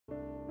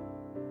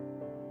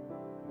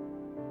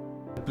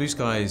Blue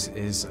Skies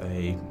is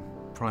a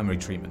primary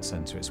treatment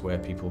centre. It's where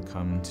people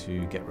come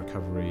to get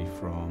recovery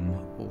from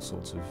all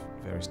sorts of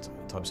various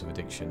types of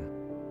addiction.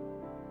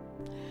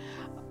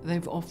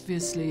 They've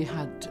obviously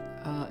had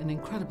an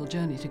incredible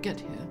journey to get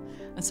here,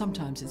 and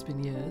sometimes it's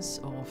been years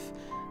of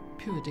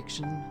pure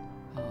addiction,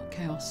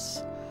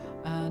 chaos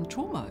and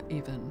trauma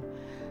even.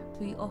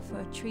 We offer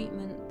a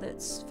treatment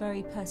that's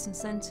very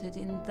person-centred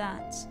in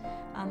that,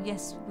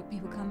 yes,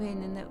 people come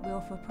in and that we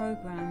offer a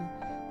programme,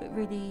 but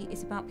really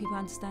it's about people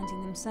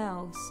understanding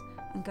themselves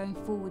and going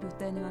forward with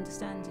their new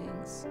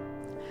understandings.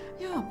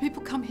 Yeah,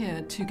 people come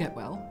here to get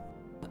well,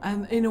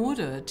 and in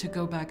order to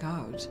go back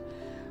out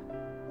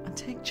and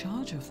take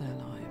charge of their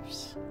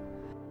lives.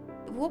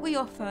 What we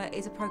offer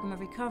is a programme of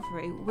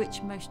recovery,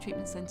 which most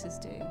treatment centres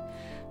do.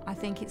 I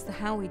think it's the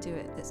how we do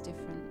it that's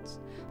different.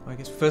 I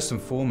guess first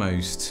and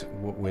foremost,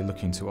 what we're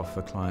looking to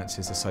offer clients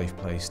is a safe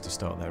place to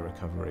start their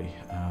recovery.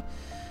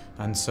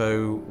 And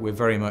so we're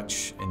very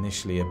much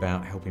initially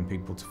about helping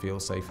people to feel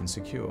safe and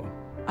secure.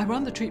 I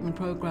run the treatment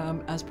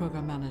programme as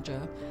programme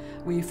manager.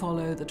 We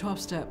follow the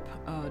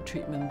 12-step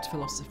treatment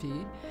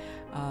philosophy,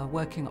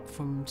 working up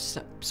from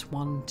steps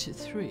 1 to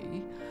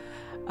 3.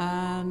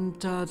 And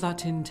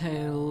that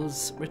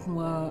entails written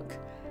work,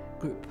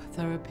 group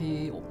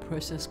therapy, or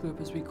process group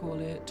as we call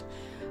it,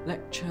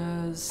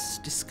 lectures,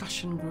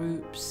 discussion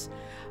groups,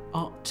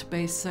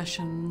 art-based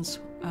sessions,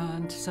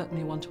 and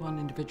certainly one-to-one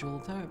individual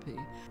therapy.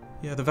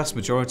 Yeah, the vast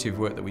majority of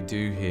work that we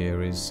do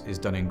here is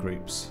done in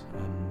groups,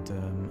 and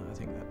I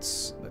think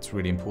that's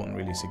really important,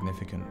 really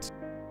significant.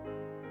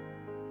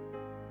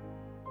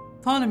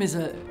 Farnham is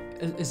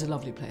a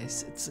lovely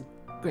place. It's a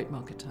great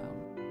market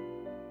town.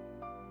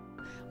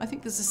 I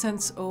think there's a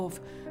sense of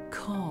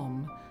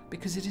calm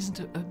because it isn't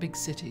a big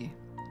city,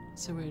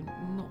 so we're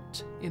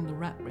not in the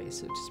rat race,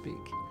 so to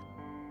speak.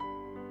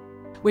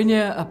 We're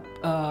near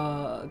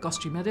a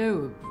Gostrey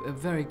Meadow, a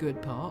very good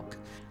park,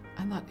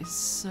 and that is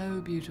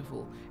so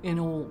beautiful in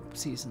all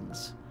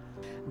seasons.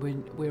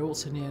 We're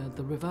also near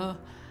the river,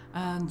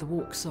 and the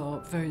walks are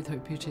very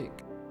therapeutic.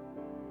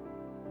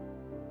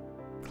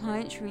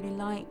 Clients really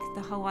like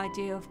the whole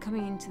idea of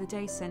coming into the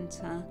day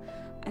centre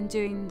and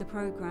doing the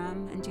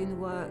programme and doing the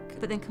work,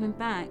 but then coming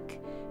back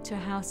to a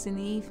house in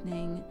the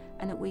evening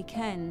and at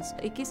weekends.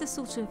 It gives a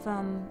sort of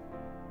a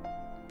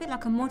bit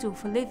like a model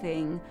for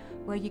living,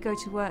 where you go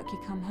to work, you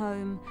come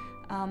home,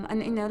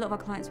 and a lot of our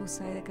clients will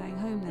say they're going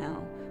home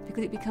now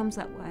because it becomes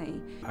that way.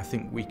 I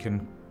think we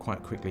can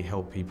quite quickly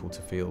help people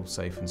to feel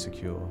safe and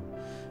secure,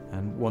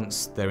 and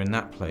once they're in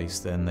that place,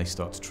 then they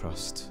start to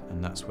trust,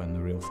 and that's when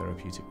the real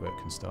therapeutic work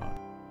can start.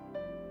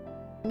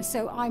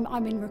 So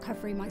I'm in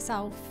recovery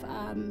myself,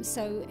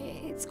 so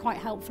it's quite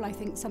helpful, I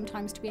think,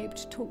 sometimes to be able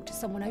to talk to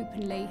someone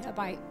openly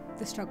about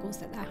the struggles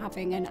that they're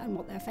having and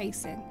what they're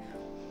facing.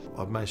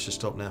 I've managed to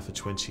stop now for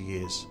 20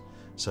 years,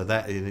 so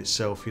that in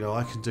itself,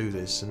 I can do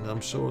this, and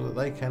I'm sure that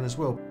they can as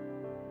well.